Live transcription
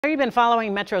You've been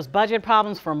following Metro's budget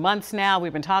problems for months now.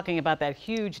 We've been talking about that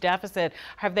huge deficit.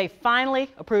 Have they finally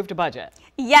approved a budget?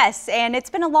 Yes, and it's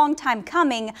been a long time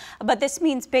coming, but this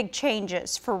means big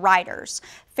changes for riders.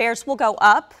 Fares will go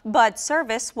up, but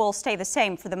service will stay the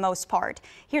same for the most part.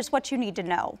 Here's what you need to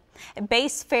know.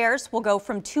 Base fares will go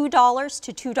from $2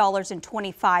 to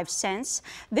 $2.25.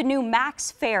 The new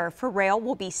max fare for rail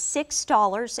will be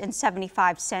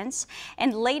 $6.75,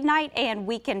 and late night and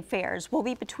weekend fares will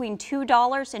be between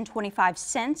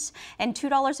 $2.25 and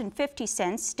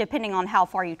 $2.50, depending on how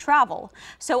far you travel.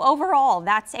 So overall,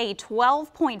 that's a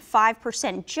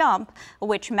 12.5% jump,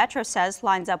 which Metro says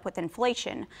lines up with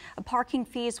inflation. Parking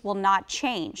fees will not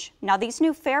change. Now, these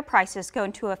new fare prices go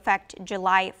into effect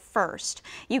July 1st.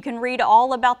 You can read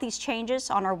all about these changes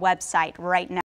on our website right now.